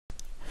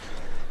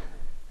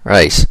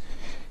Right.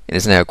 It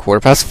is now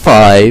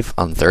 5:15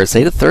 on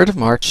Thursday, the 3rd of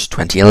March,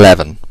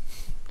 2011.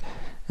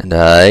 And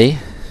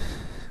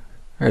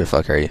where the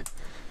fuck are you?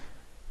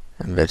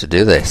 I'm about to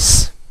do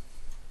this.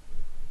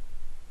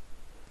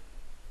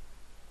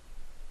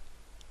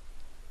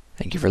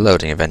 Thank you for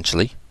loading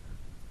eventually.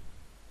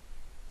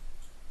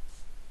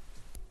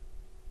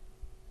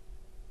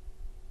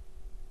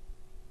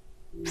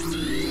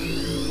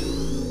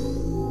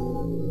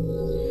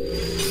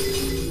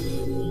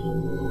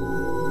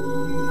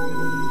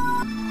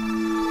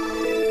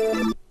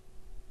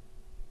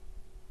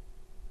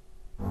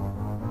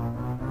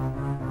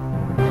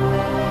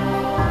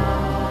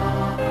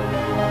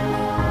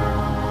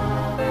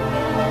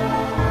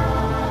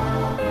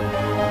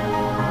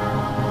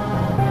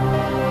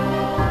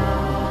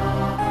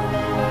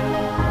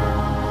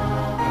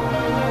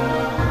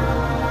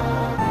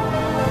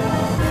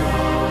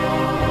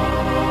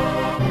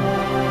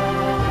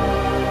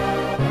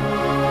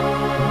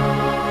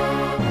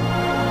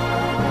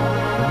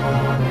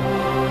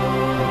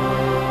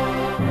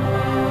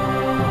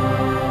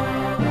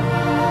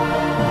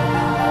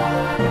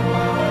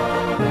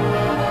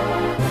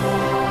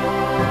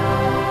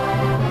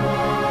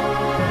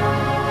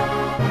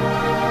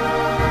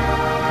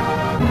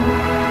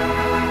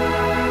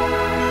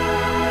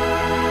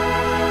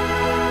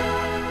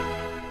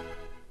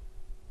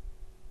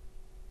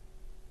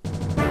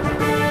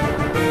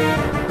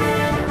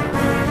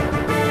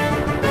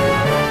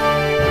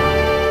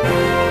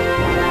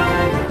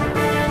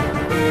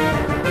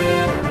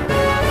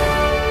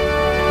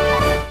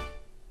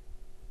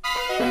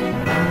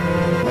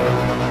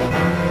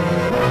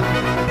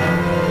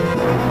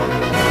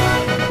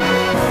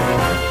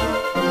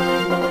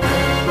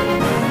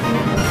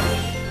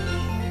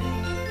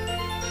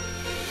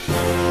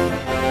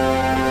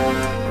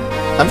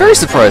 I'm very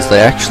surprised they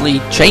actually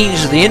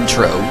changed the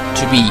intro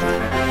to be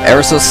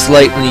ever so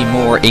slightly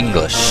more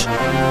English.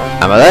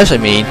 And by that I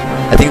mean,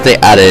 I think they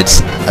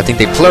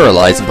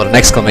pluralized and put an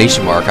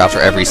exclamation mark after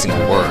every single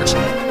word.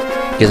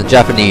 Because in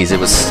Japanese it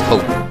was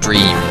Hope,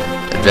 Dream,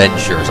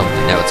 Adventure or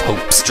something, now it's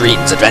Hopes,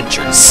 Dreams,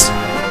 Adventures.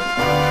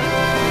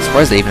 I'm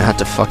surprised they even had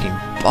to fucking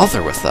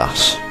bother with that.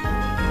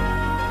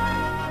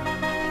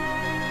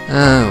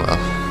 Oh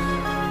well.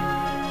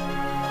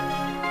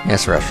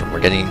 Yes, Reshram,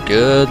 we're getting a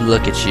good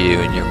look at you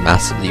and your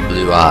massively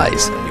blue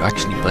eyes, and you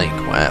actually blink.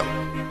 Wow.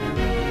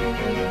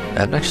 I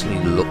haven't actually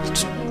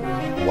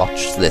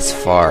watched this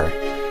far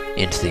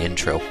into the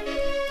intro.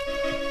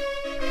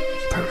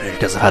 Probably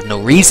because I've had no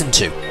reason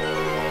to.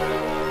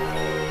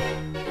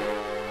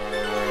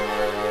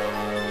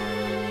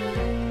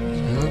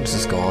 Well, this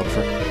is going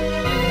for...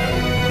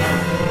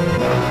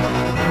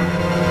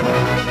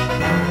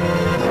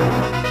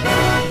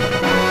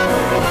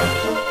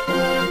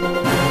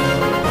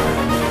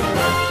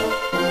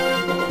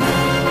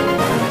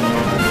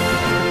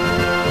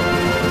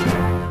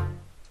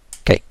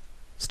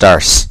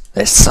 Start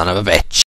this son of a bitch.